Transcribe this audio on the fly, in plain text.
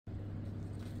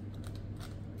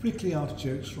prickly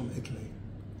artichokes from Italy.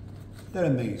 They're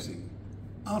amazing.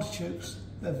 Artichokes,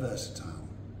 they're versatile,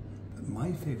 but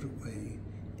my favourite way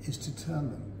is to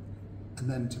turn them and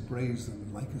then to braise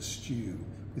them like a stew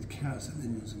with carrots and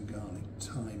onions and garlic,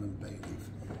 thyme and bay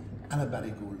leaf, and a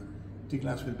barigoule,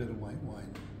 deglass with a bit of white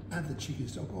wine. Add the chicken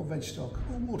stock or veg stock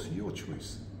or water, your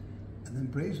choice, and then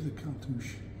braise with the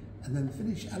cartouche, and then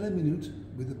finish à la minute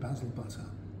with the basil butter.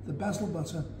 The basil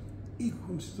butter, equal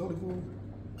quantities of olive oil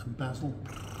and basil,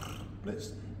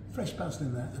 blitzed, fresh basil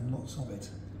in there and lots of it.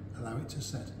 Allow it to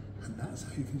set, and that's how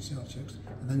you finish the artichokes.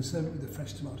 And then serve it with the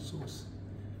fresh tomato sauce,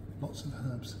 lots of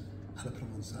herbs, and a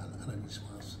provençal, and a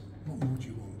niçoise. What more do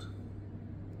you want?